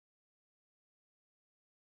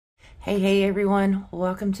Hey everyone,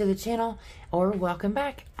 welcome to the channel, or welcome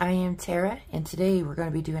back. I am Tara, and today we're going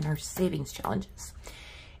to be doing our savings challenges.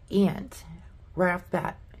 And right off the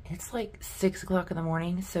bat, it's like 6 o'clock in the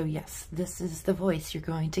morning, so yes, this is the voice you're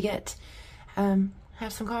going to get. Have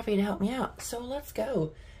some coffee to help me out, so let's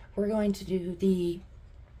go. We're going to do the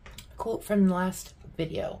quote from the last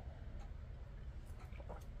video.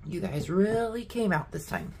 You guys really came out this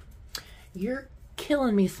time. You're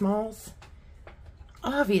killing me, Smalls.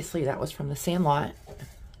 Obviously, that was from The Sandlot.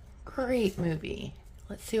 Great movie.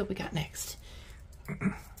 Let's see what we got next.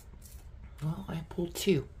 Well, I pulled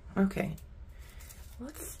 2. Okay.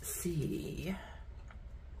 Let's see.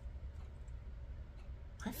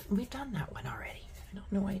 We've done that one already. I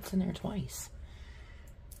don't know why it's in there twice.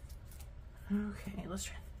 Okay, let's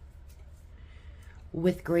try.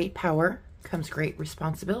 With great power comes great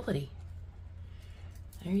responsibility.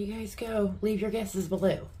 There you guys go. Leave your guesses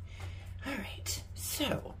below. All right.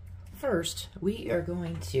 So, first, we are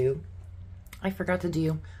going to, I forgot to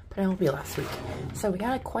do, but I will be last week. So, we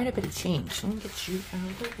got quite a bit of change. Let me get you out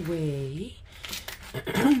of the way.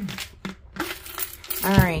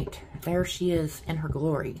 All right, there she is in her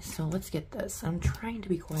glory. So, let's get this. I'm trying to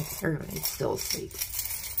be quiet. Everybody's still asleep.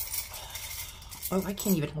 Oh, I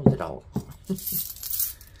can't even hold it all.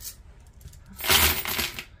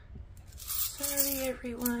 Sorry,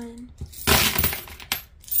 everyone.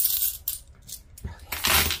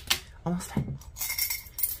 Almost done.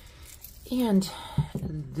 And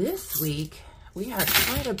this week, we have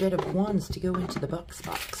quite a bit of ones to go into the bucks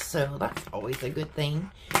box. So that's always a good thing.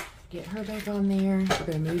 Get her back on there. We're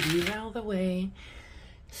going to move you out of the way.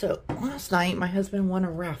 So last night, my husband won a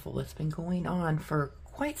raffle that's been going on for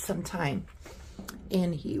quite some time.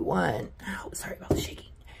 And he won, oh, sorry about the shaking.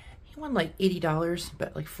 He won like $80,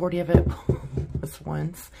 but like 40 of it was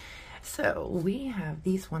ones. So we have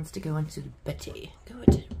these ones to go into the Betty. Go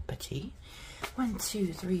into Betty. 1,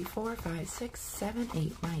 2, 3, 4, 5, 6, 7,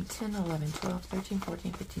 8, 9, 10, 11, 12, 13,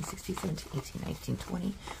 14, 15, 16, 17, 18, 19,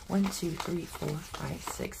 20. 1, 2, 3, 4, 5,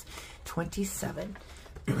 6, 27.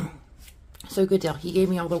 So good deal. He gave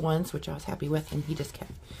me all the ones, which I was happy with, and he just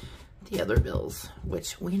kept the other bills,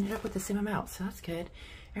 which we ended up with the same amount, so that's good.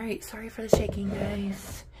 All right, sorry for the shaking,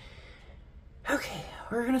 guys. Okay,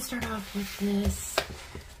 we're going to start off with this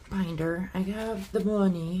binder. I have the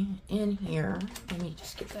money in here. Let me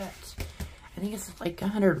just get that. I think it's like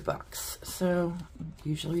 $100. So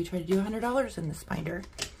usually we try to do $100 in this binder.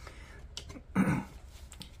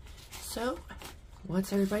 So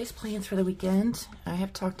what's everybody's plans for the weekend? I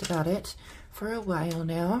have talked about it for a while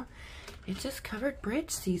now. It just covered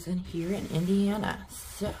bridge season here in Indiana.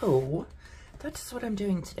 So that's what I'm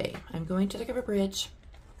doing today. I'm going to the covered bridge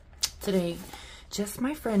today. Just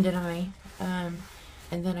my friend and I.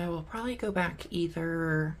 And then I will probably go back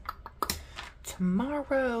either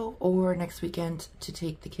tomorrow or next weekend to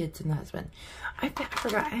take the kids and the husband. I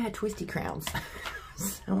forgot I had twisty crowns.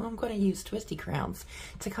 So I'm going to use twisty crowns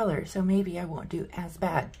to color. So maybe I won't do as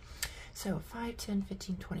bad. So 5, 10,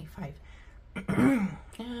 15, 25.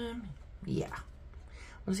 Yeah.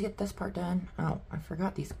 Let's get this part done. Oh, I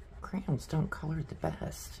forgot these crayons don't color the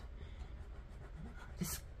best.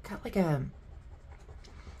 It's got like a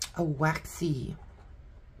waxy,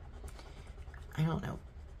 I don't know,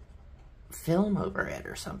 film over it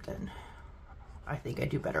or something. I think I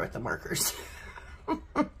do better with the markers.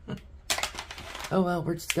 Oh well,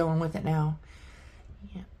 we're just going with it now.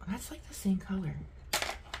 Yeah, that's like the same color.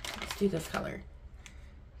 Let's do this color.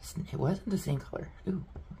 It wasn't the same color. Ooh,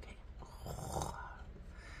 okay. Oh,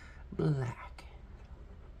 black.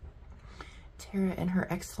 Tara and her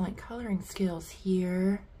excellent coloring skills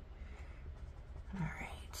here. All right.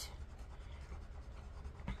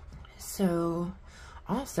 So,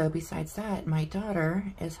 also, besides that, my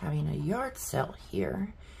daughter is having a yard sale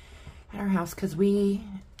here at our house because we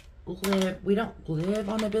don't live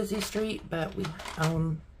on a busy street, but we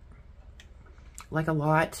own like a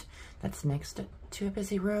lot that's next to a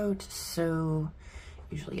busy road, so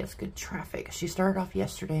usually gets good traffic. She started off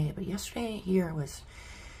yesterday, but yesterday here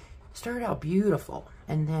started out beautiful,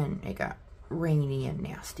 and then it got rainy and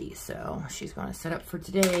nasty, so she's going to set up for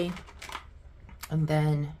today, and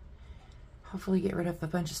then hopefully get rid of a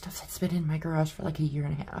bunch of stuff that's been in my garage for like a year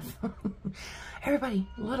and a half. Everybody,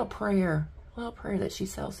 little prayer that she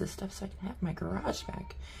sells this stuff so I can have my garage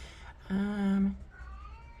back. And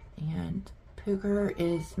Pooger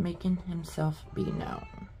is making himself be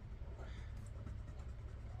known.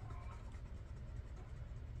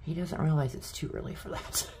 He doesn't realize it's too early for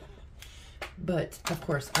that. But of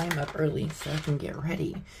course I'm up early so I can get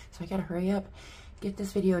ready. So I gotta hurry up, get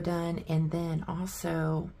this video done, and then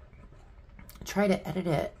also try to edit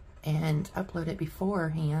it and upload it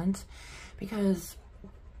beforehand because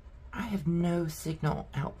I have no signal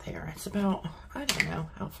out there. It's about, I don't know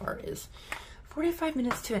how far it is, 45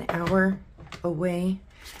 minutes to an hour away.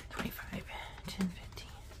 25, 10, 15.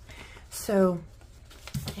 So,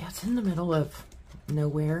 yeah, it's in the middle of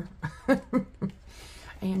nowhere. I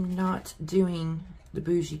am not doing the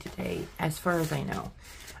bougie today, as far as I know.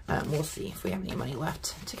 We'll see if we have any money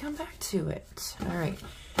left to come back to it. All right,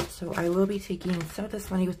 so I will be taking some of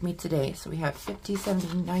this money with me today. So we have 50,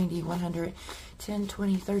 70, 90, 100, 10,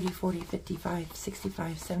 20, 30, 40, 55,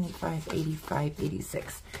 65, 75, 85,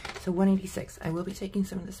 86. So 186. I will be taking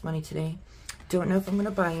some of this money today. Don't know if I'm going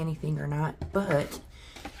to buy anything or not, but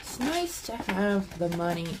it's nice to have the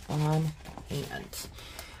money on hand.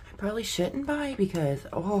 I probably shouldn't buy because,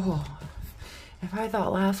 oh, if I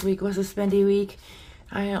thought last week was a spendy week,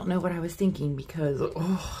 I don't know what I was thinking because,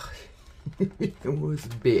 oh, it was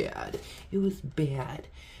bad. It was bad.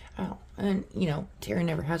 Oh, and, you know, Tara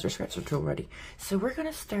never has her scratch tool ready. So we're going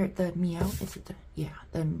to start the Meow, is it the, yeah,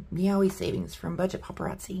 the Meowie savings from Budget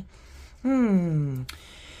Paparazzi.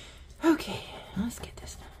 Okay, let's get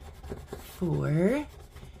this 4.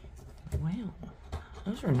 Wow,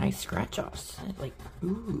 those are nice scratch-offs. Like,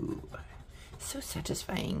 ooh, so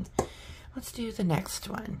satisfying. Let's do the next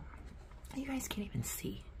one. You guys can't even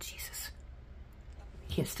see. Jesus.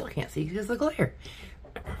 You still can't see because of the glare.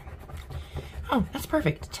 Oh, that's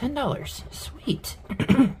perfect. $10. Sweet.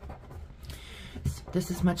 This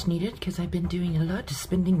is much needed because I've been doing a lot of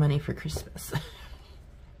spending money for Christmas.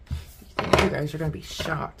 You guys are going to be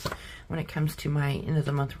shocked when it comes to my end of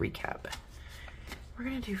the month recap. We're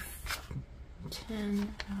going to do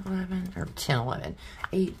 10, 11, or 10, 11,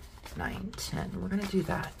 8, 9, 10. We're going to do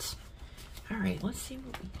that. All right, let's see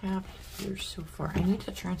what we have here so far. I need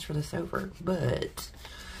to transfer this over, but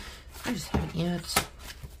I just haven't yet.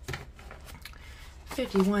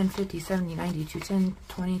 51, 50, 70, 90, 10,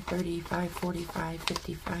 20, 35, 45,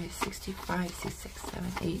 55, 65, 66,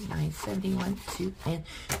 7, 8, 9, 71, 2, and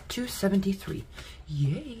 273.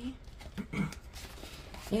 Yay.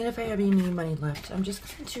 And if I have any money left, I'm just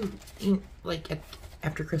going to, like,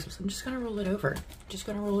 after Christmas, I'm just going to roll it over. Just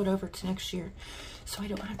going to roll it over to next year so I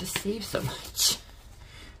don't have to save so much.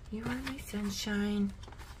 You are my sunshine.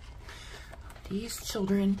 These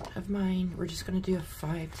children of mine, we're just going to do a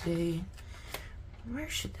 5 today. Where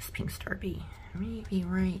should this pink star be? Maybe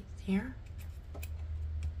right there.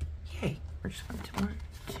 Yay. We're just going to do 1,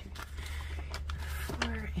 2,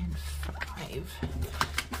 4, and 5.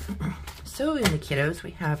 So in the kiddos,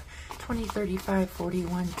 we have 20, 35, 40,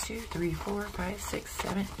 1, 2, 3, 4, 5, 6,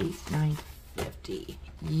 7, 8, 9, 50.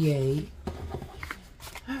 Yay.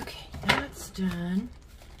 Okay, that's done.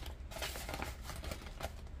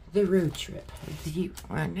 The road trip.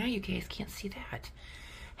 Well, now you guys can't see that.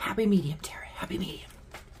 Happy medium, Tara. Happy medium.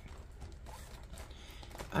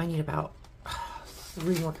 I need about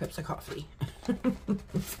 3 more cups of coffee. I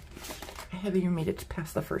haven't even made it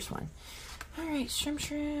past the first one. All right, shrimp.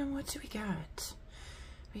 What do we got?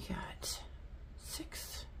 We got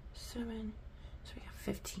 6, 7, so we got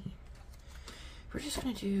 15. We're just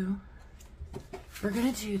gonna do, we're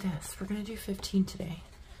gonna do this. We're gonna do 15 today.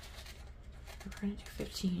 We're gonna do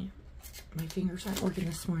 15. My fingers aren't working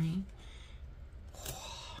this morning.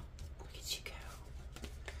 Oh, look at you go.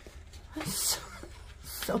 That's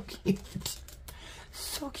so cute.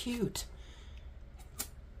 So cute.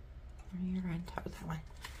 You're on top of that one.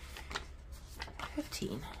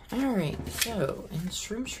 15. Alright, so in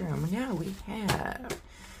Shroom, now we have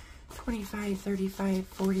 25, 35,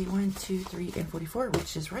 41, 2, 3, and 44,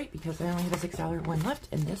 which is right because I only have a $6 one left,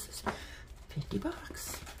 and this is 50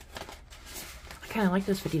 bucks. I kind of like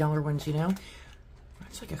those $50 ones, you know?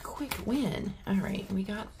 It's like a quick win. Alright, we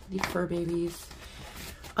got the fur babies.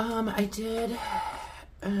 I did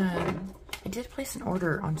place an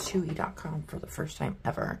order on Chewy.com for the first time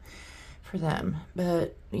ever for them,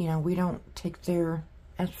 but you know, we don't take their,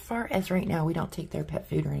 as far as right now, we don't take their pet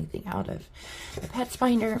food or anything out of the Pets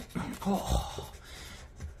Finder. Oh,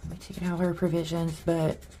 we take it out of our provisions,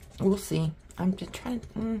 but we'll see. I'm just trying to,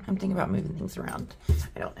 I'm thinking about moving things around.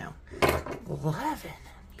 I don't know. 11.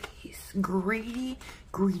 These greedy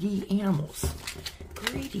animals.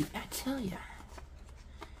 Greedy, I tell ya.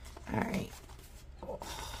 Alright. Oh.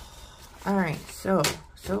 Alright, so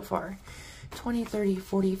far. 20, 30,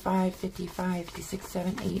 45, 55, 56,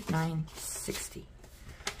 7, 8, 9, 60.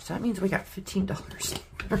 So that means we got $15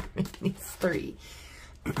 for these 3.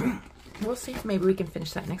 We'll see if maybe we can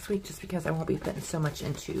finish that next week, just because I won't be putting so much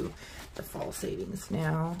into the fall savings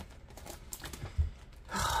now.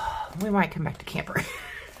 We might come back to camper.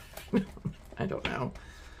 I don't know.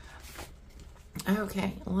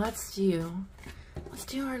 Okay, let's do Let's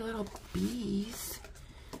do our little bees.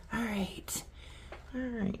 All right. All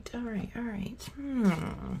right. All right. All right.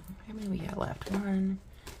 How many we got left? 1,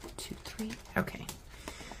 2, 3. Okay.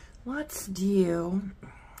 Let's do...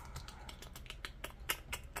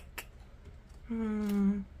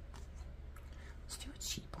 let's do a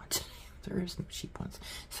cheap one. There is no cheap ones.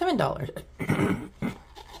 $7.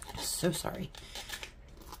 So sorry.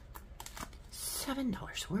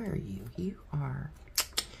 $7. Where are you? You are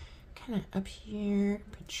kind of up here,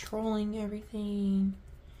 patrolling everything.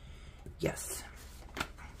 Yes.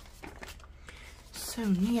 So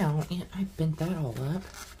now, and I bent that all up.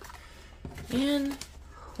 In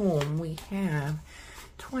home, we have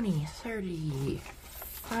 20,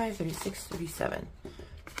 35, 36, 37.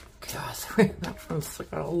 Gosh, that one's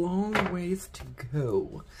got a long ways to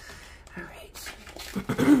go. All right.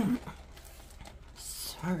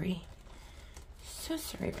 Sorry. So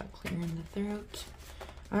sorry about clearing the throat.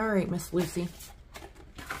 All right, Miss Lucy.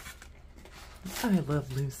 I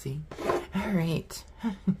love Lucy. All right.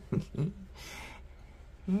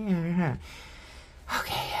 Yeah.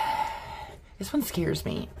 Okay. This one scares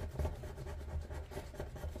me.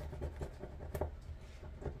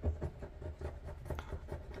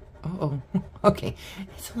 Oh, okay.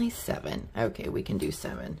 It's only 7. Okay, we can do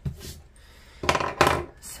 7.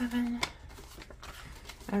 7.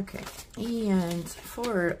 Okay. And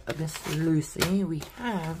for Miss Lucy, we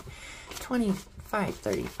have 25,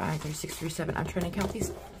 35, 36, 37. I'm trying to count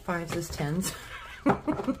these 5s as 10s.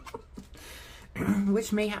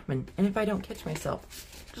 Which may happen. And if I don't catch myself,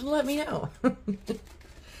 just let me know.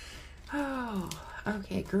 Oh,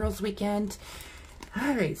 okay. Girls' weekend.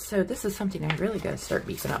 All right, so this is something I really got to start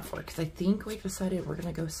beefing up for, because I think we've decided we're going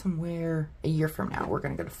to go somewhere a year from now. We're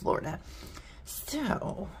going to go to Florida.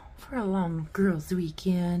 So, for a long girls'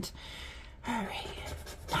 weekend. All right.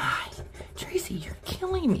 Ah, Tracy, you're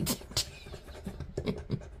killing me today.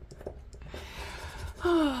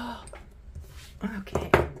 Oh, okay.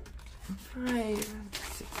 5,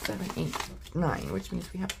 6, 7, 8, 9, which means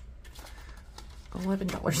we have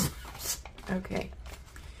 $11. Okay.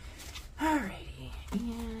 All right.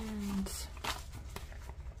 And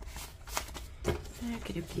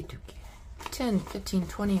 10, 15,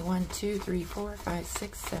 20, 1, 2, 3, 4, 5,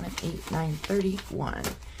 6, 7, 8, 9, 31.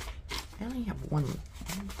 I only have 1, 2,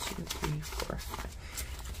 3, 4, 5.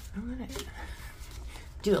 I'm gonna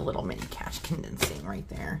do a little mini cash condensing right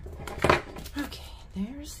there. Okay,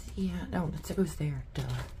 there's the, no, it goes there, duh.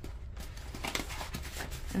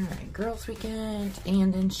 All right, girls' weekend,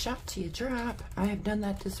 and then shop till you drop. I have done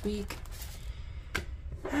that this week.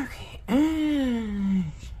 Okay.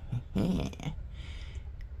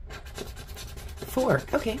 4.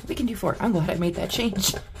 Okay, we can do 4. I'm glad I made that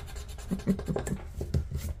change. 1,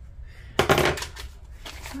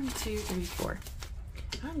 2, 3, 4.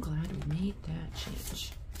 I'm glad we made that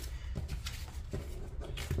change.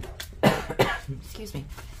 Excuse me.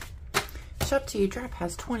 Shop till you drop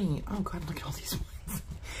has 20. Oh God, look at all these ones.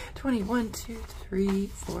 21, 2, 3,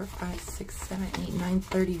 4, 5, 6, 7, 8, 9,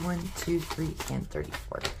 30, 1, 2, 3, and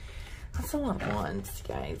 34. That's a lot of ones,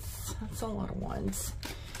 guys. That's a lot of ones.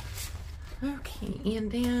 Okay,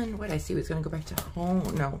 and then what I see was going to go back to home.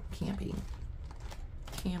 No, camping.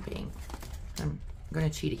 Camping. I'm going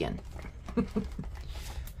to cheat again.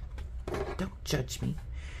 Don't judge me.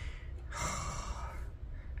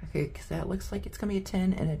 Okay, because that looks like it's going to be a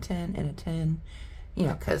 10 and a 10 and a 10. You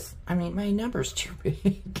know, because, I mean, my number's too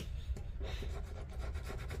big.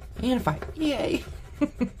 And a 5. Yay.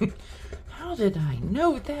 How did I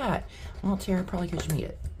know that? Well, Tara, probably because you made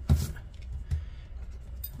it.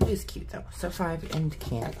 It is cute, though. So 5 and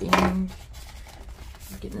camping. I'm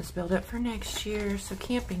getting this built up for next year. So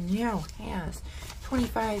camping now has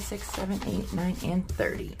 25, 6, 7, 8, 9, and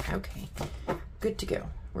 30. Okay. Good to go.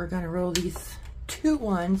 We're going to roll these 2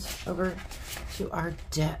 1s over to our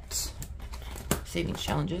debt savings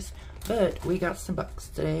challenges, but we got some bucks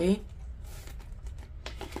today.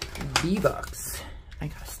 V-Bucks. I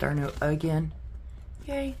got a star note again.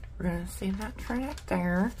 Yay. We're going to save that for right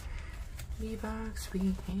there. V-Bucks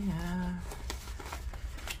we have.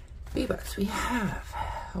 V-Bucks we have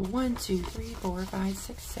 1, 2, 3, 4, 5,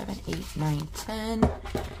 6, 7, 8, 9, 10.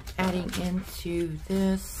 Adding into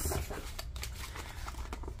this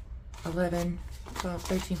 11, 12,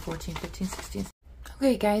 13, 14, 15, 16.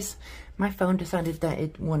 Okay, guys, my phone decided that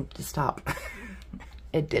it wanted to stop.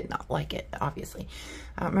 It did not like it, obviously.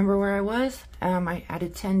 I don't remember where I was. I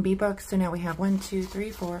added 10 V-Bucks, so now we have 1, 2,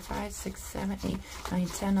 3, 4, 5, 6, 7, 8, 9,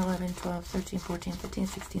 10, 11, 12, 13, 14, 15,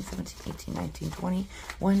 16, 17, 18, 19, 20.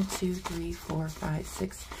 1, 2, 3, 4, 5,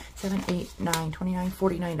 6, 7, 8, 9, 29,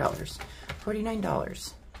 $49.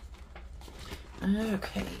 $49.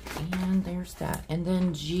 Okay, and there's that. And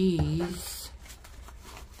then G's.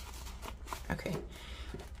 Okay,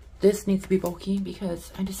 this needs to be bulky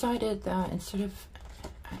because I decided that instead of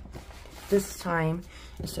this time,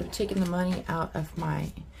 instead of taking the money out of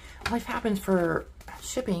my life happens for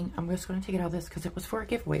shipping, I'm just going to take it out of this because it was for a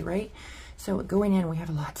giveaway, right? So going in, we have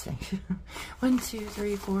a lot today. 1, 2,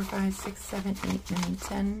 3, 4, 5, 6, 7, 8, 9,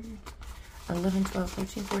 10, 11, 12,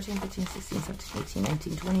 13, 14, 15, 16, 17, 18,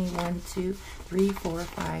 19, 20, 1, 2, 3, 4,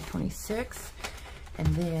 5, 26. And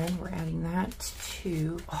then we're adding that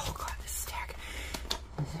to, oh God, this stack.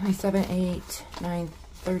 27, 8, 9,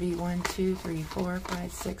 30, 1, 2, 3, 4,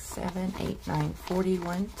 5, 6, 7, 8, 9, 40,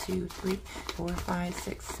 1, 2, 3, 4, 5,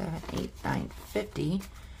 6, 7, 8, 9, 50.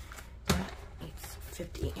 That makes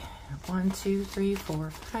 50. 1, 2, 3,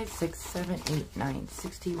 4, 5, 6, 7, 8, 9,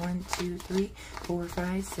 60. 1, 2, 3, 4,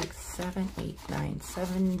 5, 6, 7, 8, 9,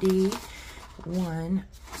 70. 1,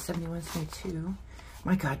 71, 72.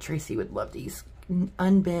 My God, Tracy would love these.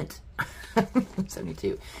 Unbent.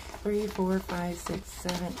 72. 3, 4, 5, 6,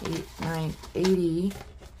 7, 8, 9, 80.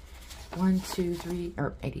 1, 2, 3,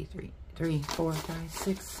 or 83. 3, 4, 5,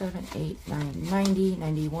 6, 7, 8, 9, 90,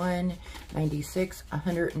 91, 96,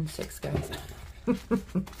 106, guys.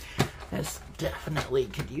 This definitely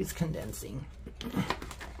could use condensing.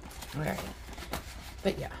 All right.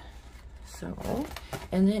 But yeah. So,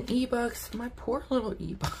 and then e-bucks. My poor little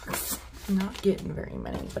e-bucks. Not getting very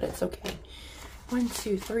many, but it's okay. 1,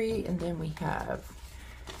 2, 3, and then we have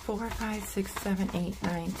 4, 5, 6, 7, 8,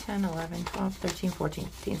 9, 10, 11, 12, 13, 14,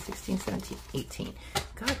 15, 16, 17, 18.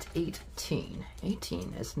 Got 18.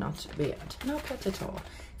 18 is not bad. Not bad at all.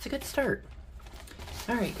 It's a good start.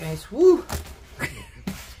 All right, guys. Woo!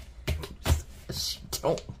 She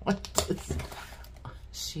don't want this.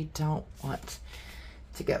 She don't want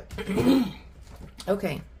to go.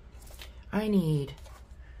 Okay. I need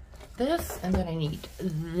this, and then I need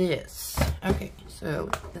this. Okay, so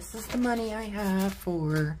this is the money I have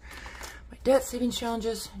for my debt savings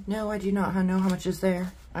challenges. No, I do not know how much is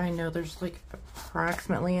there. I know there's like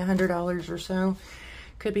approximately $100 or so.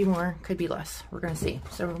 Could be more, could be less. We're gonna see.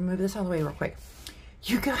 So we'll move this out of the way real quick.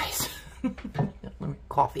 You guys, let me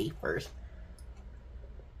coffee first.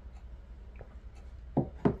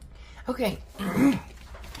 Okay,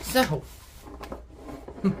 so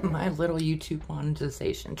my little YouTube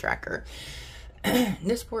monetization tracker.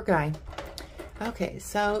 This poor guy. Okay,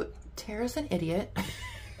 so Tara's an idiot.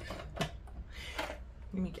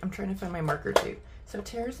 I'm trying to find my marker too. So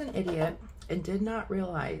Tara's an idiot and did not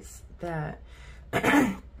realize that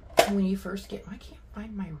when you first get, I can't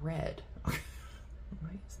find my red.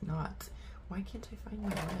 Why is not? Why can't I find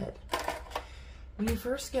my red? When you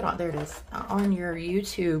first get on, there it is, on your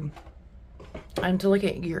YouTube, to look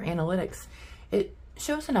at your analytics, it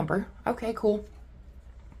shows a number. Okay, cool.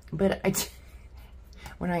 But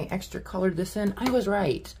when I extra colored this in, I was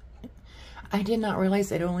right. I did not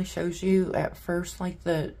realize it only shows you at first like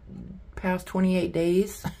the past 28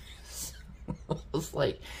 days. So I was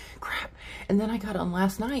like, crap. And then I got on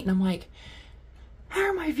last night and I'm like, how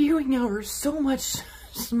are my viewing hours so much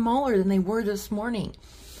smaller than they were this morning?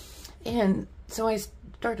 And so I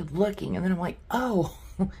started looking, and then I'm like, oh,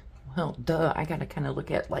 well, duh, I gotta kind of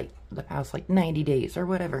look at like the past like 90 days or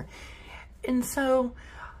whatever. And so,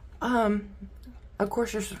 of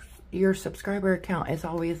course, your subscriber account is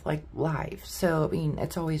always like live. So, I mean,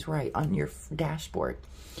 it's always right on your dashboard.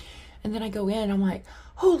 And then I go in and I'm like,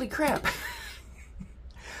 holy crap.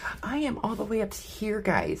 I am all the way up to here,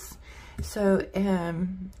 guys. So,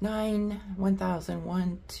 1,000,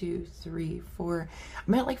 1, 2, 3, 4.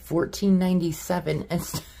 I'm at like 1497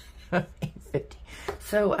 instead of 850.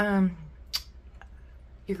 So,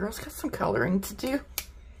 your girl's got some coloring to do.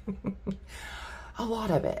 A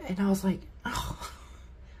lot of it. And I was like, oh,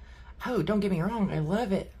 don't get me wrong. I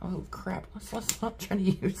love it. Oh, crap. Let's not try to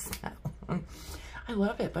use that one. I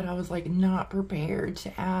love it, but I was like not prepared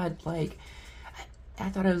to add like, I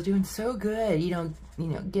thought I was doing so good, you know,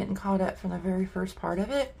 getting caught up from the very first part of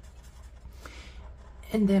it.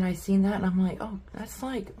 And then I seen that and I'm like, oh, that's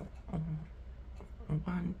like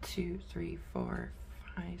 1, 2, 3, 4,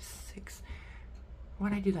 5, 6.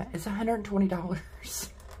 Why'd I do that? It's $120.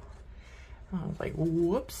 I was like,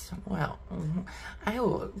 whoops. Well, I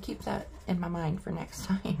will keep that in my mind for next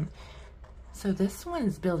time. So this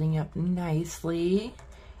one's building up nicely.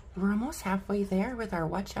 We're almost halfway there with our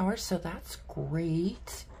watch hours, so that's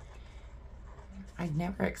great. I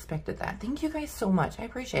never expected that. Thank you guys so much. I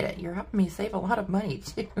appreciate it. You're helping me save a lot of money,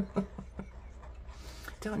 too.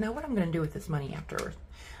 Don't know what I'm going to do with this money afterwards,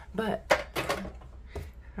 but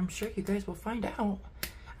I'm sure you guys will find out.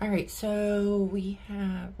 All right, so we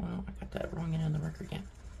have, well, I got that wrong end of the marker again.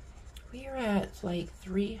 we're at like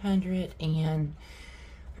 300 and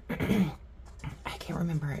I can't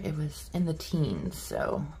remember. It was in the teens,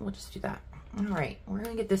 so we'll just do that. All right, we're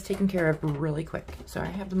gonna get this taken care of really quick. So I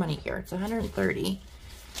have the money here. It's 130.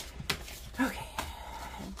 Okay,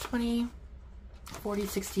 20, 40,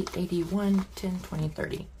 60, 80, 1, 10, 20,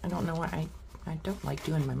 30. I don't know why I don't like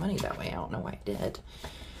doing my money that way. I don't know why I did.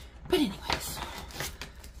 But anyways,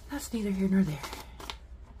 that's neither here nor there.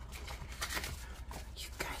 You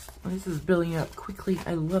guys, this is building up quickly.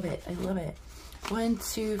 I love it. I love it. 1,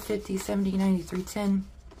 2, 50, 70, 90, 3, 10,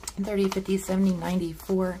 30, 50, 70, 90,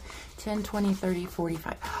 4, 10, 20, 30,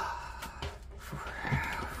 45.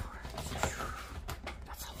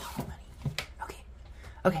 That's a lot of money. Okay.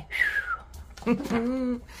 Okay.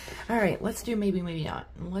 All right, let's do maybe, maybe not.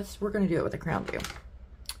 We're gonna do it with a crown too.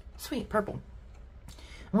 Sweet, purple.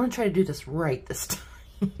 I want to try to do this right this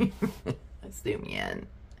time. Let's zoom in.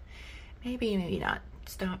 Maybe, maybe not.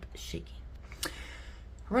 Stop shaking.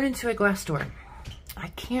 Run into a glass door. I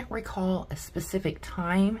can't recall a specific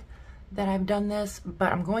time that I've done this,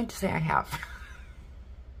 but I'm going to say I have.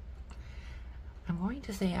 I'm going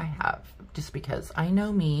to say I have, just because I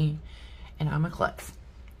know me and I'm a klutz.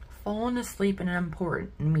 Falling asleep in an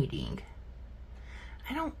important meeting.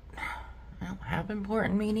 I don't have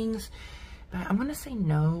important meetings, but I'm gonna say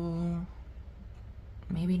no,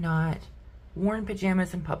 maybe not. Worn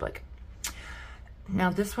pajamas in public. Now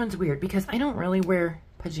this one's weird because I don't really wear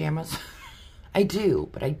pajamas. I do,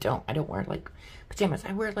 but I don't wear like pajamas.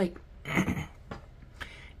 I wear like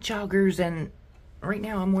joggers, and right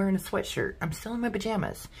now I'm wearing a sweatshirt. I'm still in my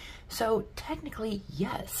pajamas. So technically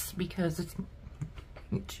yes, because it's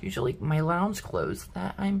usually my lounge clothes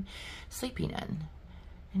that I'm sleeping in.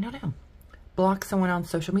 And no. Block someone on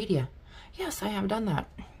social media. Yes, I have done that.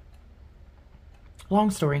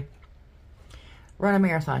 Long story. Run a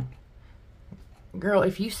marathon. Girl,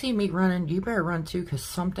 if you see me running, you better run too, because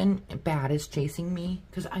something bad is chasing me,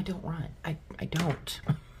 because I don't run. I don't.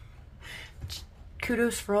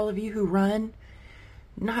 Kudos for all of you who run.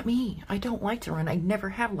 Not me. I don't like to run. I never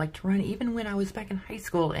have liked to run, even when I was back in high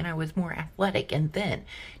school and I was more athletic, and then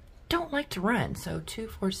don't like to run. So 2,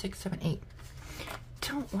 4, 6, 7, 8.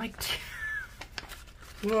 Don't like to.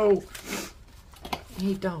 Whoa.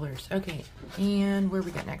 $8. Okay. And where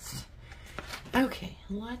we got next? Okay,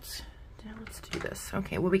 let's do this.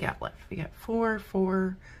 Okay, what we got left? We got 4,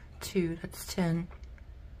 4, 2, that's 10.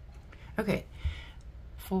 Okay.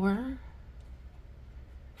 4,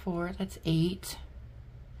 4, that's 8.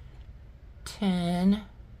 10.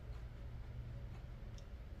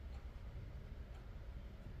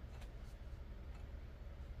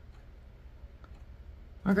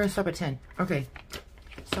 We're gonna stop at 10. Okay.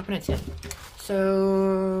 Stopping at 10.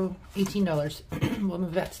 So $18. We'll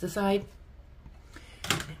move that to the side.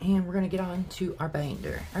 And we're gonna get on to our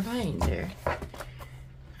binder. Our binder.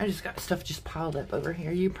 I just got stuff just piled up over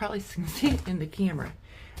here. You probably can see it in the camera.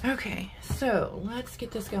 Okay, so let's get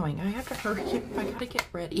this going. I have to hurry. I gotta get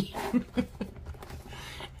ready.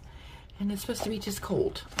 And it's supposed to be just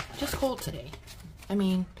cold. Just cold today. I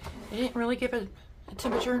mean, they didn't really give a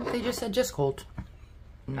temperature. They just said just cold.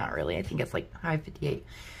 Not really. I think it's like high 58.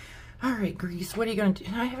 All right, Grease, what are you going to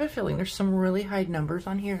do? I have a feeling there's some really high numbers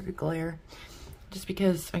on here to glare. Just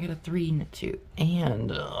because I got a 3 and a 2.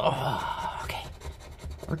 And, okay.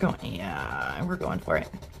 We're going, yeah, we're going for it.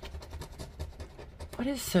 What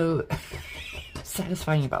is so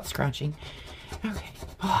satisfying about scratching? Okay.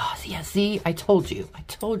 Oh, yeah, see, I told you. I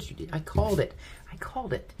told you. I called it. I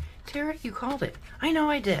called it. Tara, you called it. I know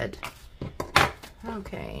I did.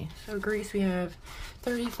 Okay, so Grease, we have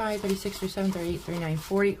 35, 36, 37, 38, 39,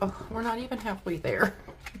 40. Oh, we're not even halfway there.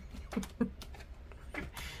 Not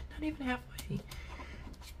even halfway.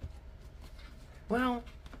 Well,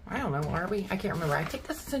 I don't know, are we? I can't remember.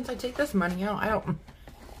 Since I take this money out, I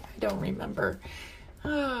don't remember.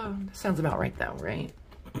 Oh, that sounds about right though, right?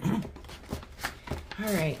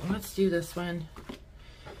 All right, let's do this one.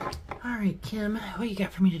 All right, Kim, what you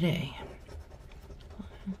got for me today?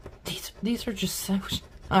 These are just so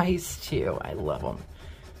nice too. I love them.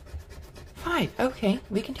 5. Okay,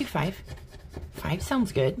 we can do 5. 5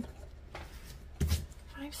 sounds good.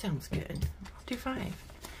 5 sounds good. I'll do 5.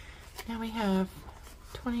 Now we have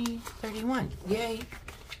 20, 31. Yay.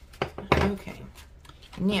 Okay.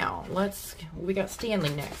 Now we got Stanley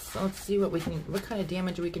next. So let's see what kind of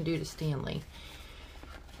damage we can do to Stanley.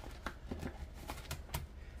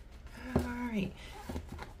 All right.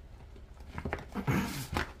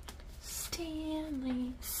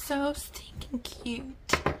 Stanley, so stinking cute.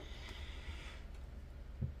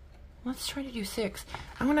 Let's try to do 6.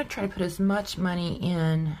 I'm going to try to put as much money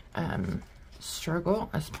in struggle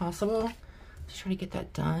as possible. Let's try to get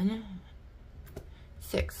that done.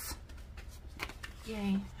 6.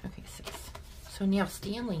 Yay. Okay, 6. So now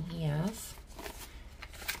Stanley has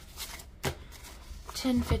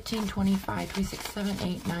 10, 15, 25, 26, 7,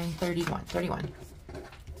 8, 9, 31. 31.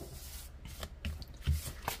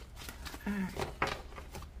 Alright.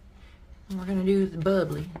 And we're going to do the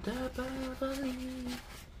bubbly. The bubbly.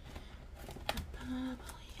 The bubbly.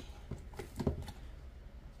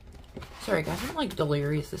 Sorry guys, I'm like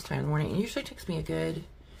delirious this time of the morning. It usually takes me a good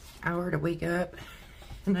hour to wake up.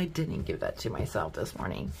 And I didn't give that to myself this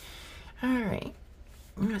morning. Alright.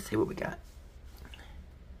 I'm going to see what we got.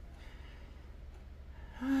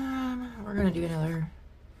 We're going to do another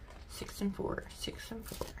 6 and 4. 6 and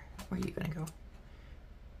 4. Where are you going to go?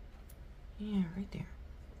 Yeah, right there.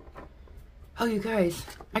 Oh, you guys,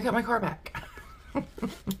 I got my car back.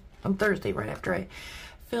 On Thursday, right after I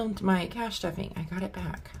filmed my cash stuffing. I got it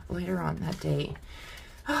back later on that day.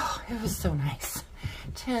 Oh, it was so nice.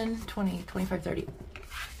 10, 20, 25, 30.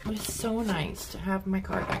 It was so nice to have my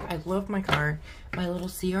car back. I love my car, my little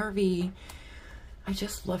CRV. I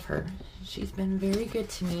just love her. She's been very good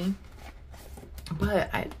to me. But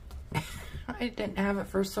I didn't have it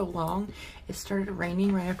for so long. It started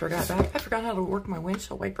raining right after I got back. I forgot how to work my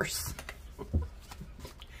windshield wipers.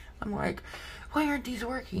 I'm like, why aren't these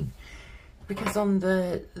working? Because on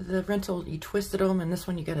the rental, you twisted them, and this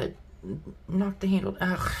one you gotta knock the handle.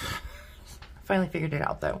 Ugh. Finally figured it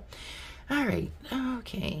out though. All right,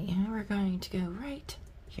 okay, we're going to go right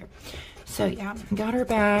here. So yeah, got her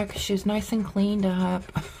back. She's nice and cleaned up.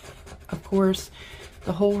 Of course,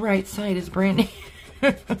 the whole right side is brand new.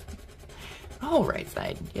 The whole right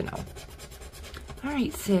side, you know. All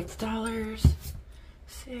right, $6.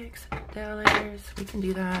 $6. We can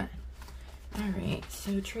do that. All right,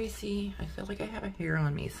 so Tracy, I feel like I have a hair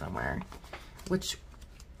on me somewhere, which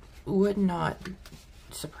would not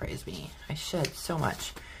surprise me. I shed so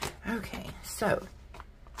much. Okay, so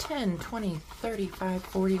 10, 20, 35,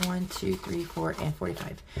 41, 2, 3, 4, and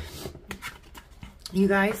 45. You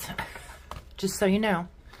guys, just so you know,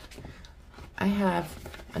 I have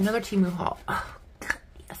another Temu haul. Oh, God,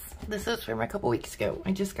 yes. This is from a couple weeks ago.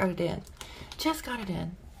 I just got it in. Just got it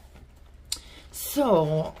in.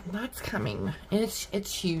 So, that's coming.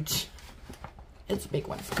 It's huge. It's a big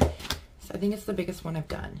one. So I think it's the biggest one I've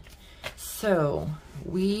done. So,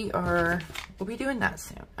 we'll be doing that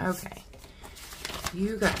soon. Okay.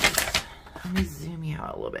 You guys, let me zoom you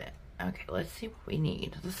out a little bit. Okay, let's see what we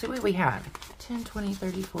need. Let's see what we have. 10, 20,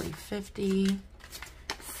 30, 40, 50,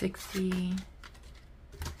 60,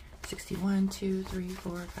 61, 2, 3,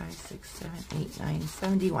 4, 5, 6, 7, 8, 9,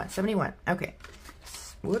 71. 71. Okay.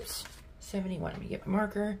 Whoops. 71. Let me get my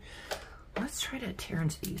marker. Let's try to tear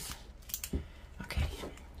into these. Okay.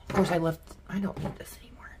 Of course, I don't need this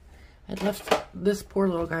anymore. I left this poor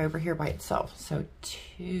little guy over here by itself. So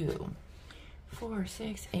 2, 4,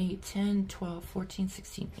 6, 8, 10, 12, 14,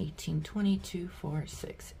 16, 18, 20, 2, 4,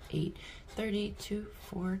 6, 8, 30, 2,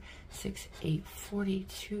 4, 6, 8, 40,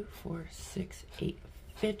 2, 4, 6, 8,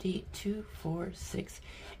 50, 2, 4, 6,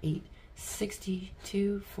 8, 60,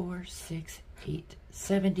 2, 4, 6, 8,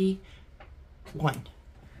 71.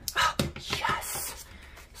 Oh, yes!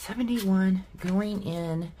 71 going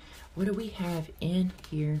in. What do we have in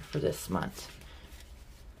here for this month?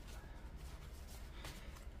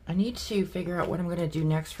 I need to figure out what I'm going to do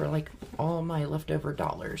next for like all my leftover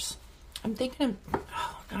dollars. I'm thinking of,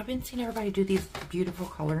 I've been seeing everybody do these beautiful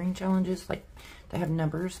coloring challenges like that have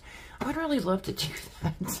numbers. I would really love to do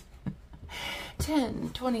that.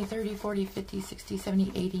 10, 20, 30, 40, 50, 60,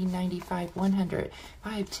 70, 80, 95, 100,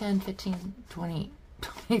 5, 10, 15, 20,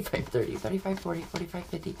 25, 30, 35, 40, 45,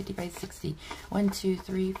 50, 55, 60, 1, 2,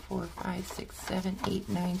 3, 4, 5, 6, 7, 8,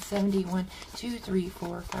 9, 71, 2, 3,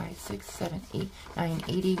 4, 5, 6, 7, 8, 9,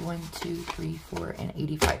 80, 1, 2, 3, 4, and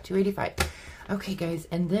 85, 285. Okay, guys,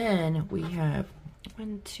 and then we have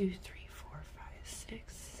 1, 2, 3, 4, 5,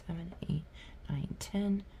 6, 7, 8, 9,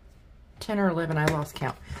 10, 10 or 11, I lost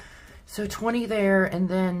count. So 20 there, and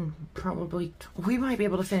then probably, we might be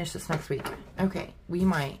able to finish this next week. Okay, we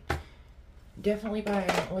might. Definitely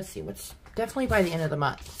by, let's see, definitely by the end of the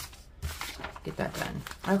month. Get that done.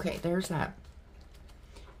 Okay, there's that.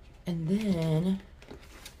 And then,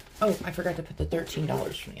 oh, I forgot to put the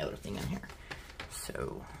 $13 from the other thing in here.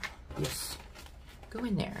 So, yes. Go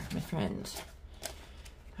in there, my friends.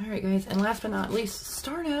 All right, guys, and last but not least,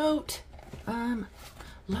 Star Note.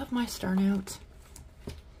 Love my Star Note.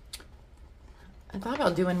 I thought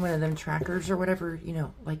about doing one of them trackers or whatever, you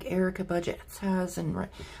know, like Erica Budgets has, but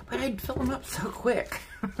I'd fill them up so quick.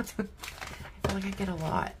 I feel like I get a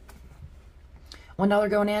lot. $1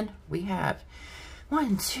 going in, we have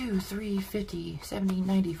 1, 2, 3, 50, 70,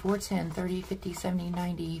 90, 4, 10, 30, 50, 70,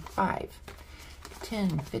 95,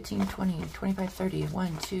 10, 15, 20, 25, 30,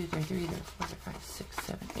 1, 2, 3, 3, 4, 5, 6,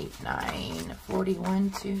 7, 8, 9, 40, 1,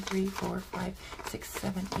 2, 3, 4, 5, 6,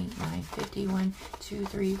 7, 8, 9, 50, 1, 2,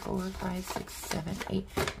 3, 4, 5, 6, 7, 8,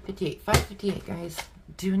 58, 558, guys.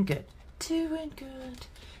 Doing good. Doing good.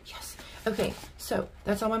 Yes. Okay, so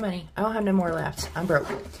that's all my money. I don't have no more left. I'm broke.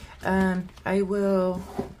 I will,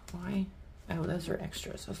 why? Oh, those are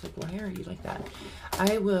extras. I was like, why are you like that?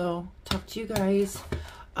 I will talk to you guys.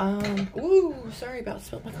 Ooh, sorry about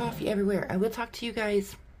spilled my coffee everywhere. I will talk to you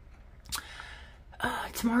guys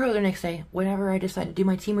tomorrow or the next day, whenever I decide to do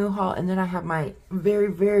my Temu haul, and then I have my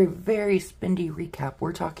very, very, very spendy recap.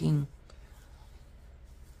 We're talking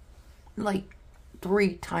like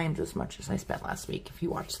 3 times as much as I spent last week, if you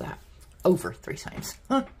watch that. Over 3 times.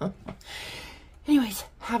 Anyways,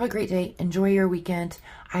 have a great day. Enjoy your weekend.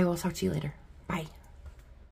 I will talk to you later. Bye.